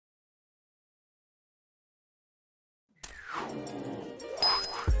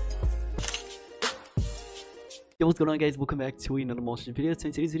Yo, what's going on, guys? Welcome back to another monster video. So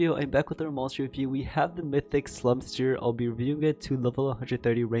in today's video, I'm back with our monster review. We have the mythic Slumster. I'll be reviewing it to level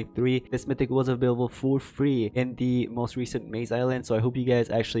 130 rank 3. This mythic was available for free in the most recent Maze Island, so I hope you guys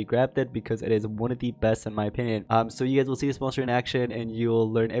actually grabbed it because it is one of the best in my opinion. So you guys will see this monster in action and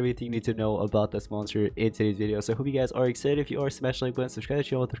you'll learn everything you need to know about this monster in today's video. So I hope you guys are excited. If you are, smash the like button, subscribe to the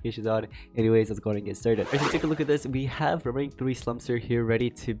channel, notifications on. Anyways, let's go ahead and get started. Alright, so take a look at this. We have rank 3 Slumster here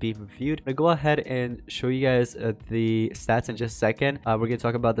ready to be reviewed. I'm gonna go ahead and show you guys the stats in just a second. We're gonna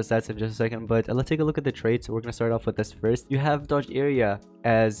talk about the stats in just a second, but let's take a look at the traits. So we're gonna start off with this first. You have dodge area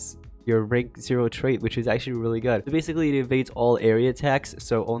as your rank 0 trait, which is actually really good. So basically it evades all area attacks,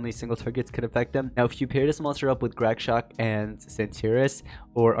 so only single targets can affect them. Now if you pair this monster up with Shock and Centaurus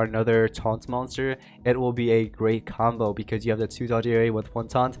or another taunt monster, it will be a great combo because you have the 2 dodge area with 1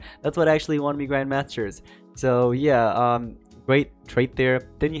 taunt. That's what actually won me Grandmasters. So yeah, great trait there.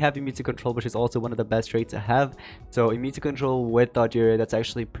 Then you have immunity control, which is also one of the best traits to have. So immunity control with dodge area, that's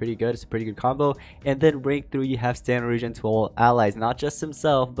actually pretty good. It's a pretty good combo. And then rank 3, you have stand region to all allies, not just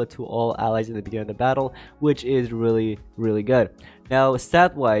himself but to all allies in the beginning of the battle, which is really good. Now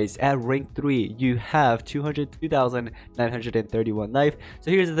stat wise, at rank 3 you have 202,931 life.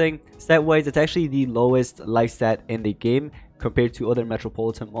 So here's the thing, stat wise it's actually the lowest life stat in the game compared to other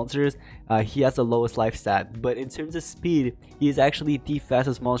Metropolitan monsters. He has the lowest life stat, but in terms of speed, he is actually the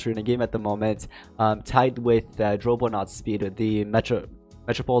fastest monster in the game at the moment, tied with Drobonaut's speed, the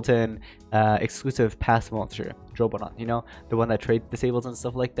Metropolitan exclusive pass monster, Drobonaut, you know, the one that trade disables and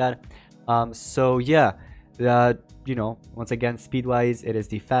stuff like that. So yeah, you know, once again, speed wise it is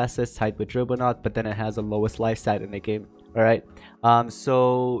the fastest, tied with Drobonaut, but then it has the lowest life stat in the game. All right,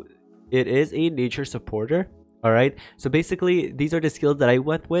 so it is a nature supporter. Alright, so basically these are the skills that I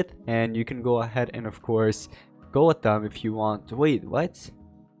went with, and you can go ahead and of course go with them if you want. Wait, what?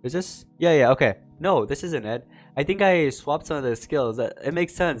 Is this? Yeah, okay. No, this isn't it. I think I swapped some of the skills. It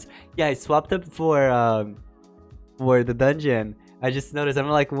makes sense. Yeah, I swapped them for the dungeon. I just noticed. I'm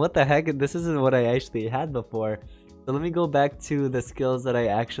like, what the heck? This isn't what I actually had before. So let me go back to the skills that I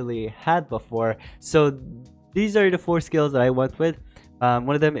actually had before. So these are the 4 skills that I went with.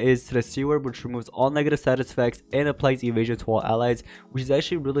 One of them is to the Sewer, which removes all negative status effects and applies evasion to all allies, which is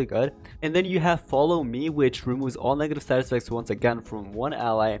actually really good. And then you have Follow Me, which removes all negative status effects once again from one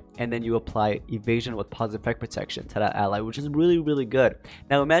ally, and then you apply evasion with positive effect protection to that ally, which is really good.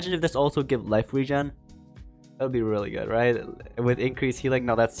 Now imagine if this also gives life regen. That would be really good, right? With increased healing.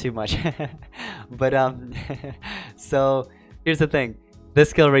 No, that's too much. But so here's the thing. This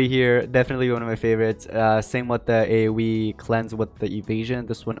skill right here, definitely one of my favorites. Same with the AoE cleanse with the evasion.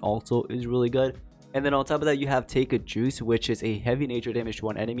 This one also is really good. And then on top of that, you have Take a Juice, which is a heavy nature damage to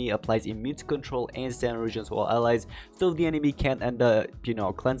one enemy, applies immunity control and stamina regions to all allies. So if the enemy can't end up, you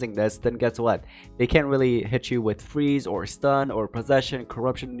know, cleansing this, then guess what? They can't really hit you with freeze or stun or possession,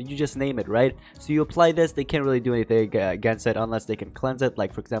 corruption, you just name it, right? So you apply this, they can't really do anything against it unless they can cleanse it.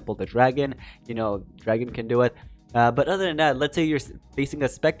 Like for example, the dragon, you know, dragon can do it. But other than that, let's say you're facing a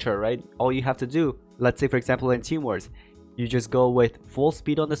Spectre, right? All you have to do, let's say for example in Team Wars, you just go with full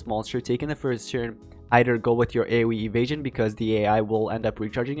speed on this monster, taking the first turn, either go with your AoE evasion because the AI will end up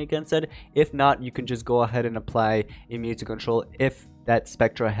recharging against it. If not, you can just go ahead and apply immunity control. If that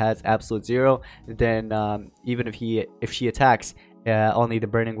Spectre has absolute 0, then even if she attacks, only the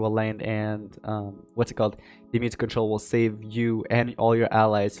burning will land, and what's it called, the immunity control will save you and all your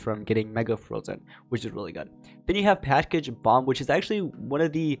allies from getting mega frozen, which is really good. Then you have Package Bomb, which is actually one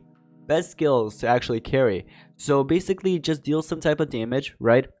of the best skills to actually carry. So basically just deal some type of damage,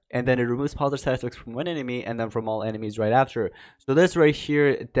 right? And then it removes positive status effects from one enemy and then from all enemies right after. So this right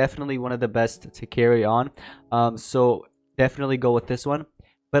here, definitely one of the best to carry on. So definitely go with this one.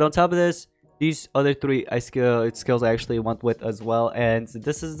 But on top of this, these other 3 skills I actually went with as well, and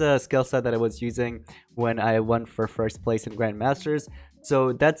this is the skill set that I was using when I went for first place in Grandmasters.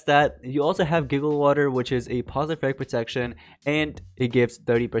 So that's that. You also have Giggle Water, which is a positive effect protection, and it gives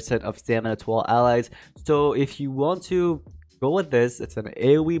 30% of stamina to all allies. So if you want to go with this, it's an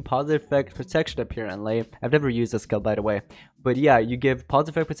AoE positive effect protection apparently. I've never used this skill by the way, but yeah, you give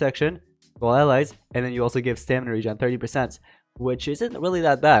positive effect protection to all allies, and then you also give stamina regen 30%. Which isn't really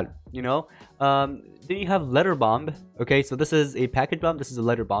that bad, you know. Then you have Letter Bomb. Okay, so this is a package bomb, this is a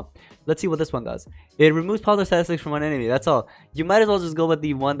letter bomb. Let's see what this one does. It removes positive statistics from one enemy, that's all. You might as well just go with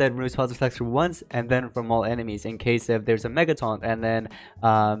the one that removes positive statistics from once and then from all enemies, in case if there's a mega taunt, and then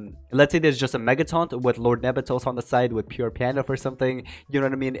let's say there's just a mega taunt with Lord Nebatos on the side with Pure Panda or something, you know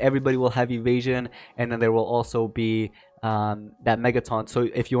what I mean? Everybody will have evasion, and then there will also be that megaton. So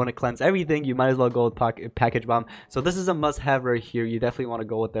if you want to cleanse everything, you might as well go with package bomb. So this is a must-have right here. You definitely want to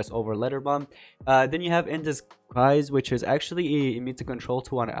go with this over letter bomb. Then you have Disguise, which is actually immune to control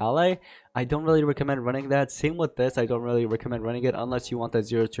to an ally. I don't really recommend running that. Same with this, I don't really recommend running it unless you want that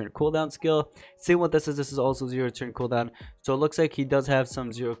 0 turn cooldown skill. Same with this, as this is also 0 turn cooldown. So it looks like he does have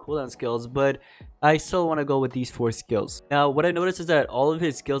some 0 cooldown skills, but I still want to go with these 4 skills. Now, what I noticed is that all of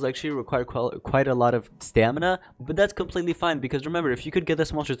his skills actually require quite a lot of stamina, but that's completely fine because remember, if you could get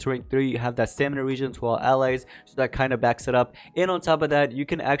this monster to rank 3, you have that stamina regen to all allies, so that kind of backs it up. And on top of that, you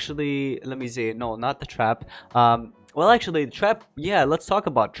can actually, let me see, no, not the trap. Well, actually, trap, yeah, let's talk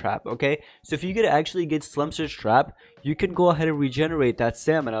about trap, okay? So if you could actually get Slumster's trap, you can go ahead and regenerate that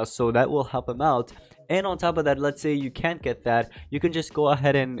stamina, so that will help him out. And on top of that, let's say you can't get that, you can just go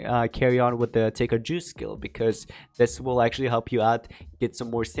ahead and carry on with the take a juice skill, because this will actually help you out, get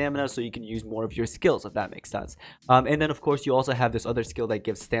some more stamina so you can use more of your skills, if that makes sense. And then of course you also have this other skill that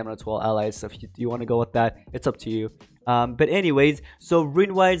gives stamina to all allies, so if you want to go with that, it's up to you. But anyways, so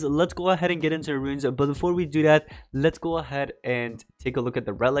rune wise, let's go ahead and get into runes, but before we do that, let's go ahead and take a look at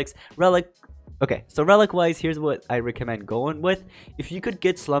the relics. Okay, so relic wise, here's what I recommend going with. If you could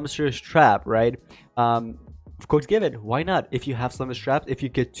get Slumster's trap, right, of course give it, why not? If you have Slumster's trap, if you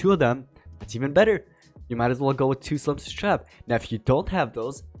get 2 of them, that's even better. You might as well go with 2 Slumster's trap. Now if you don't have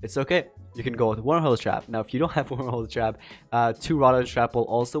those, it's okay, you can go with Wormhole's trap. Now if you don't have Wormhole's trap, 2 Rodden's trap will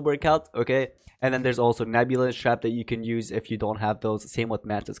also work out, okay? And then there's also Nebula's trap that you can use if you don't have those. Same with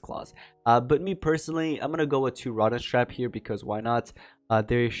Mantis Claws. But me personally, I'm gonna go with 2 Rodden's trap here because why not?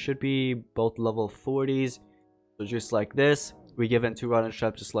 There should be both level 40s. So just like this, we give in 2 Rodden's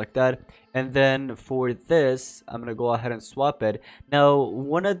trap just like that. And then for this, I'm gonna go ahead and swap it. Now,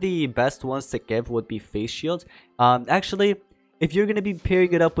 one of the best ones to give would be Face Shield. Actually, if you're going to be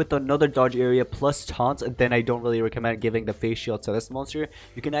pairing it up with another dodge area plus taunt, then I don't really recommend giving the face shield to this monster.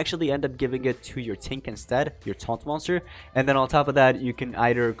 You can actually end up giving it to your tank instead, your taunt monster. And then on top of that, you can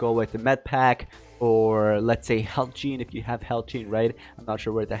either go with the med pack or let's say health gene if you have health gene, right? I'm not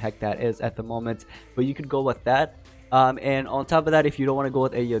sure where the heck that is at the moment, but you could go with that. And on top of that, if you don't want to go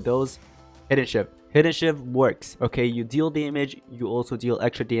with any of those, Hidden Shift. Hidden Shift works, okay? You deal damage, you also deal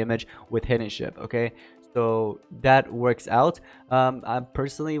extra damage with Hidden Shift, okay? So that works out.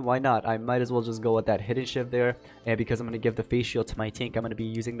 Personally, why not? I might as well just go with that Hidden Shift there. And because I'm going to give the face shield to my tank, I'm going to be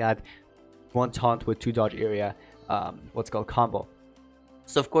using that 1 taunt with 2 dodge area, what's called combo.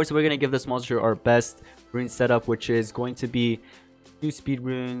 So of course, we're going to give this monster our best rune setup, which is going to be 2 speed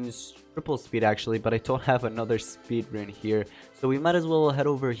runes, triple speed actually, but I don't have another speed rune here. So we might as well head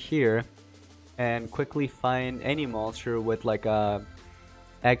over here and quickly find any monster with like a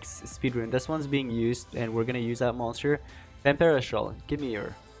X speed rune. This one's being used and we're gonna use that monster. Vampirishal, give me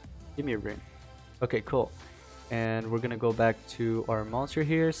your rune. Okay, cool. And we're gonna go back to our monster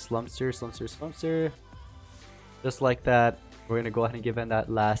here, Slumster. Just like that, we're gonna go ahead and give in that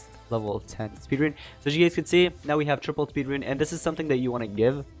last level 10 speed rune. So as you guys can see, now we have triple speed rune, and this is something that you want to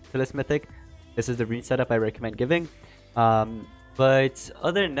give to this mythic. This is the rune setup I recommend giving. But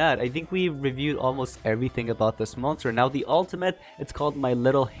other than that, I think we reviewed almost everything about this monster. Now the ultimate, it's called My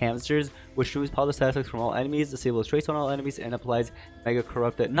Little Hamsters, which removes power statistics from all enemies, disables traits on all enemies, and applies applies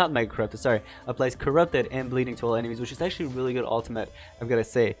corrupted and bleeding to all enemies, which is actually a really good ultimate, I've got to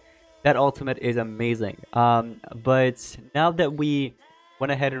say. That ultimate is amazing. But now that we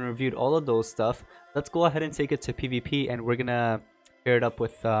went ahead and reviewed all of those stuff, let's go ahead and take it to PvP, and we're gonna pair it up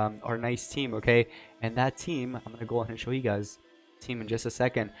with our nice team, okay? And that team, I'm gonna go ahead and show you guys team in just a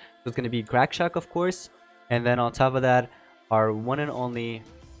second. So it's going to be Grackshack, of course, and then on top of that, our one and only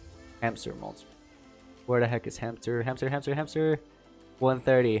hamster monster. Where the heck is hamster?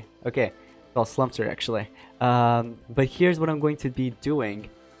 130. Okay, well, Slumster actually. But here's what I'm going to be doing.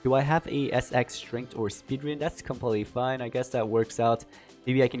 Do I have a SX strength or speed rune? That's completely fine. I guess that works out.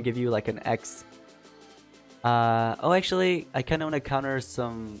 Maybe I can give you like an X. Oh, actually, I kind of want to counter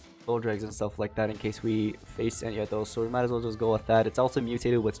some Drags and stuff like that in case we face any of those, so we might as well just go with that. It's also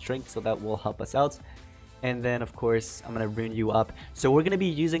mutated with strength, so that will help us out. And then of course I'm gonna rune you up. So we're gonna be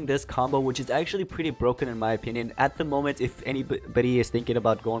using this combo, which is actually pretty broken in my opinion at the moment. If anybody is thinking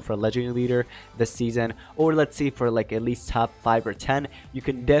about going for a legendary leader this season, or let's say for like at least top 5 or 10, you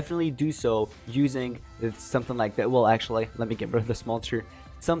can definitely do so using something like that. Well, actually, let me get rid of this monster.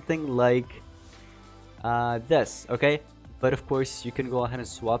 Something like this, okay? But of course, you can go ahead and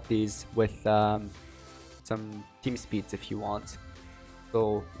swap these with some team speeds if you want.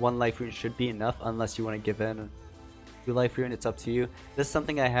 So 1 life rune should be enough, unless you want to give in 2 life rune. It's up to you. This is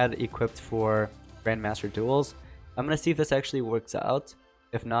something I had equipped for Grandmaster duels. I'm gonna see if this actually works out.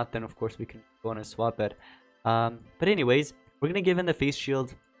 If not, then of course we can go on and swap it. But anyways, we're gonna give in the face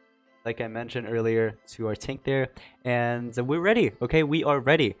shield, like I mentioned earlier, to our tank there, and we're ready. Okay, we are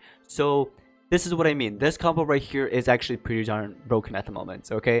ready. So this is what I mean. This combo right here is actually pretty darn broken at the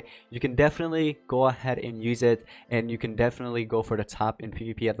moment, okay? You can definitely go ahead and use it, and you can definitely go for the top in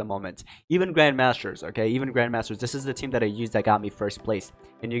PvP at the moment. Even Grandmasters, okay? Even Grandmasters. This is the team that I used that got me first place.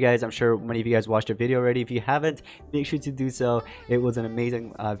 And you guys, I'm sure many of you guys watched the video already. If you haven't, make sure to do so. It was an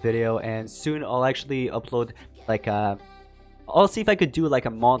amazing video, and soon I'll actually upload like I'll see if I could do like a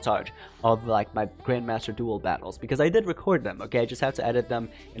montage of like my Grandmaster duel battles, because I did record them, okay? I just have to edit them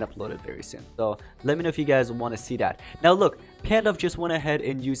and upload it very soon. So let me know if you guys want to see that. Now look, Pandov just went ahead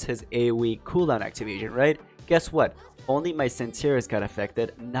and used his AoE cooldown activation, right? Guess what? Only my Centauros got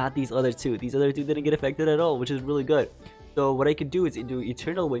affected, not these other two. These other two didn't get affected at all, which is really good. So what I could do is do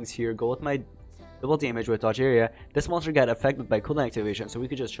Eternal Wings here, go with my double damage with dodge area. This monster got affected by cooldown activation, so we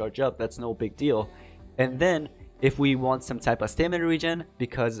could just charge up. That's no big deal. And then if we want some type of stamina regen,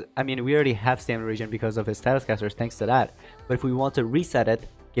 because I mean we already have stamina regen because of his status casters, thanks to that. But if we want to reset it,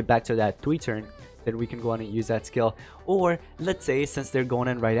 get back to that 3 turn, then we can go on and use that skill. Or let's say since they're going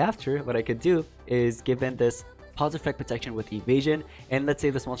in right after, what I could do is give in this positive effect protection with evasion, and let's say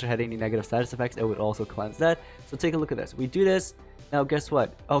if this monster had any negative status effects, it would also cleanse that. So take a look at this. We do this. Now guess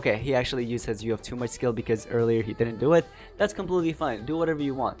what? Okay, he actually used his "you have too much skill" because earlier he didn't do it. That's completely fine. Do whatever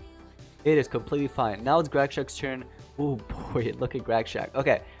you want. It is completely fine. Now it's Gragshak's turn. Oh boy, look at Gragshak.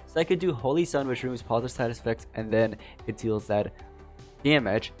 Okay, so I could do Holy Sun, which removes positive status effects, and then it deals that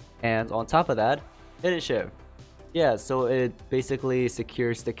damage. And on top of that, Hidden Shiv. Yeah, so it basically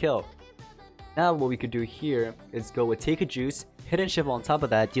secures the kill. Now what we could do here is go with Take a Juice, Hidden Shiv on top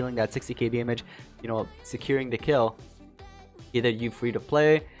of that, dealing that 60k damage, you know, securing the kill. Either you free to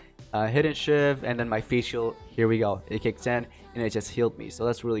play, Hidden Shiv, and then my facial, here we go. It kicks in, and it just healed me, so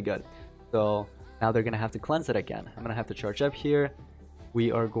that's really good. So now they're gonna have to cleanse it again. I'm gonna have to charge up here.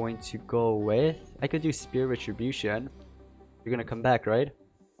 We are going to go with, I could do Spear Retribution. You're gonna come back, right?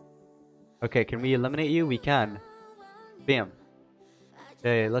 Okay, can we eliminate you? We can. Bam.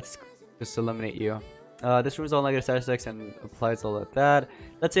 Okay, let's just eliminate you. This removes all negative status effects and applies all of that.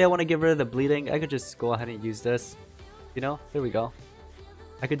 Let's say I want to get rid of the bleeding. I could just go ahead and use this. You know, there we go.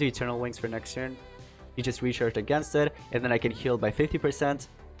 I could do Eternal Wings for next turn. You just recharged against it, and then I can heal by 50%.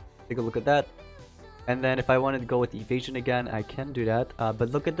 Take a look at that. And then if I wanted to go with evasion again, I can do that. But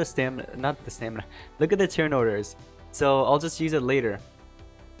look at the stamina, not the stamina. Look at the turn orders. So I'll just use it later,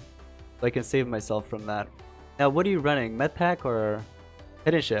 so I can save myself from that. Now, what are you running? Med Pack or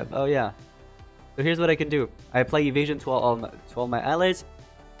Hidden Shiv? Oh yeah. So here's what I can do. I apply evasion to all my allies.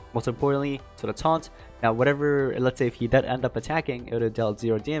 Most importantly, to the taunt. Now, whatever, let's say if he did end up attacking, it would have dealt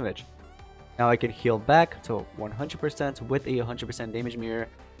 0 damage. Now I can heal back to 100% with a 100% damage mirror.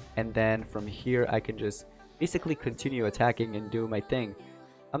 And then from here, I can just basically continue attacking and do my thing.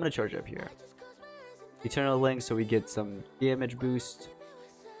 I'm going to charge up here. Eternal Link, so we get some damage boost.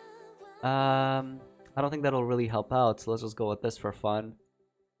 I don't think that'll really help out, so let's just go with this for fun.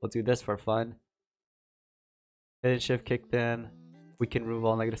 We'll do this for fun. Hidden Shift kicked in. We can remove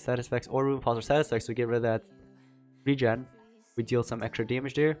all negative status effects or remove positive status effects, so we get rid of that regen. We deal some extra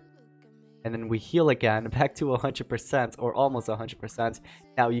damage there. And then we heal again back to 100% or almost 100%.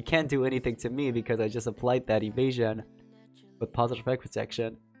 Now you can't do anything to me because I just applied that evasion with positive effect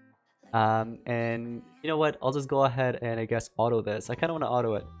protection. And you know what? I'll just go ahead and I guess auto this. I kind of want to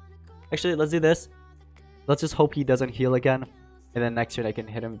auto it. Actually, let's do this. Let's just hope he doesn't heal again. And then next turn I can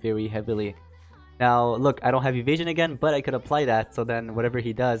hit him very heavily. Now, look, I don't have evasion again, but I could apply that. So then whatever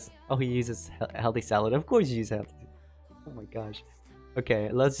he does... Oh, he uses Healthy Salad. Of course you use Healthy. Oh my gosh. Okay,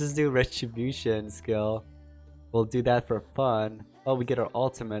 let's just do Retribution skill. We'll do that for fun. Oh, we get our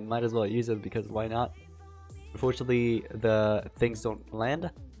ultimate. Might as well use it because why not? Unfortunately, the things don't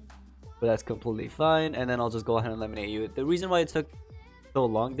land. But that's completely fine. And then I'll just go ahead and eliminate you. The reason why it took so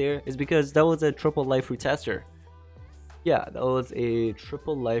long there is because that was a triple life root tester. Yeah, that was a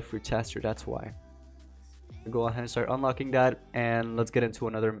triple life root tester. That's why. We'll go ahead and start unlocking that. And let's get into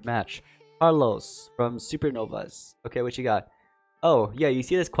another match. Carlos from Supernovas. Okay, what you got? Oh, yeah, you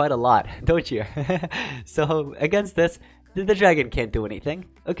see this quite a lot, don't you? So, against this, the dragon can't do anything.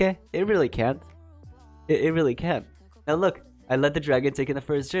 Okay, it really can't. It really can't. Now look, I let the dragon take in the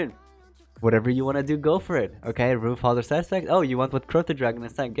first turn. Whatever you want to do, go for it. Okay, remove positive side effect. Oh, you want with Corrupted Dragon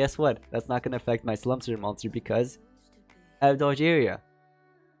this time. Guess what? That's not going to affect my Slumster monster because I have dodge area.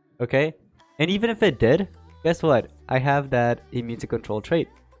 Okay? And even if it did, guess what? I have that immune to control trait.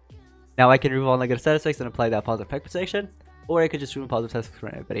 Now I can remove all negative side effects and apply that positive effect protection. Or I could just remove positive side effects for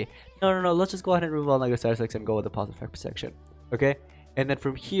anybody. No, let's just go ahead and remove all negative side effects and go with the positive effect protection. Okay? And then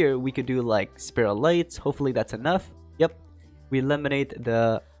from here, we could do like Spiral Lights. Hopefully that's enough. Yep. We eliminate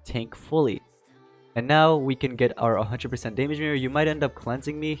the tank fully. And now we can get our 100% damage mirror. You might end up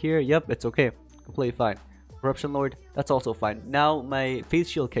cleansing me here. Yep, it's okay. completely fine. Corruption Lord, that's also fine. Now my face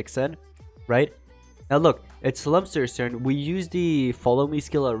shield kicks in, right? Now look, it's Slumster's turn. We used the follow me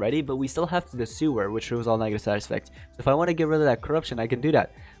skill already, but we still have the sewer, which shows all negative side effects. So if I want to get rid of that corruption, I can do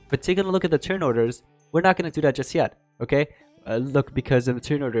that. But taking a look at the turn orders, we're not going to do that just yet, okay? Look, because in the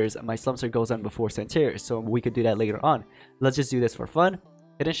turn orders, my Slumster goes on before Santerre, so we could do that later on. Let's just do this for fun.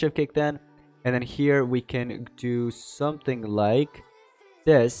 Hidden shift kick then, and then here we can do something like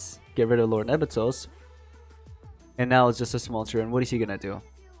this. Get rid of Lord Nebetos. And now it's just a small turn. What is he gonna do?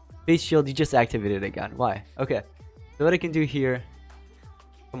 Face shield, you just activated it again. Why? Okay. So what I can do here,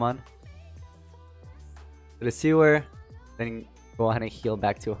 come on. To the sewer, then go ahead and heal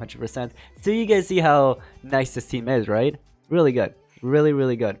back to 100%. So you guys see how nice this team is, right? Really good. Really,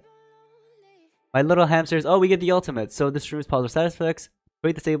 really good. My little hamsters. Oh, we get the ultimate. So this removes positive side effects,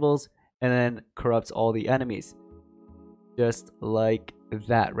 break disables, and then corrupts all the enemies. Just like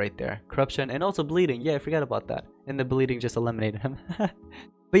that right there. Corruption and also bleeding. Yeah, I forgot about that. And the bleeding just eliminated him.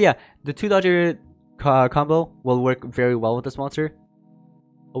 But yeah, the 2 dodger combo will work very well with this monster.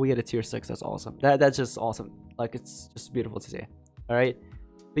 Oh, we get a tier 6. That's awesome. That's just awesome. Like, it's just beautiful to see. Alright.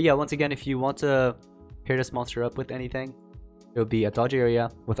 But yeah, once again, if you want to pair this monster up with anything, it will be a dodge area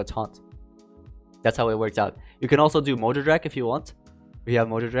with a taunt. That's how it works out. You can also do Mojo Drag if you want. If you have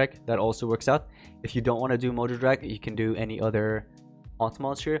Mojo Drag, that also works out. If you don't want to do Mojo Drag, you can do any other taunt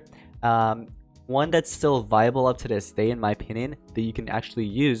monster. One that's still viable up to this day, in my opinion, that you can actually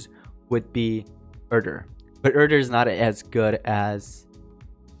use would be Urder. But Urder is not as good as,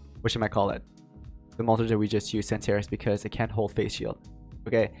 what should I call it? The monster that we just used, Santerre, because it can't hold face shield.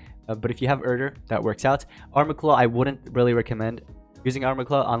 Okay, but if you have Urder, that works out. Armor Claw, I wouldn't really recommend using Armor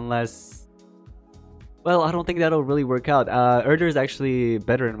Claw unless, well, I don't think that'll really work out. Urder is actually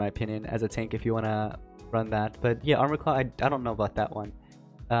better in my opinion as a tank if you want to run that. But yeah, Armor Claw, I don't know about that one.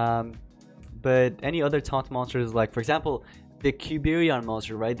 But any other taunt monsters, like for example, the Cuberion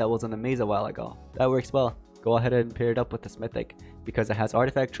monster, right? That was on the maze a while ago. That works well. Go ahead and pair it up with this mythic because it has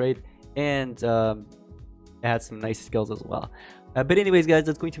artifact trait and it has some nice skills as well. But anyways, guys,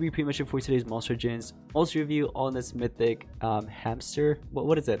 that's going to be pretty much it for today's Monster Legends monster review on this mythic hamster.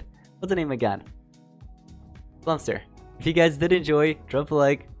 What is it? What's the name again? Slumster. If you guys did enjoy, drop a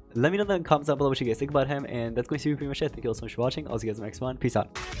like. Let me know in the comments down below what you guys think about him. And that's going to be pretty much it. Thank you all so much for watching. I'll see you guys in the next one. Peace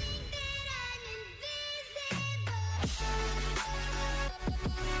out.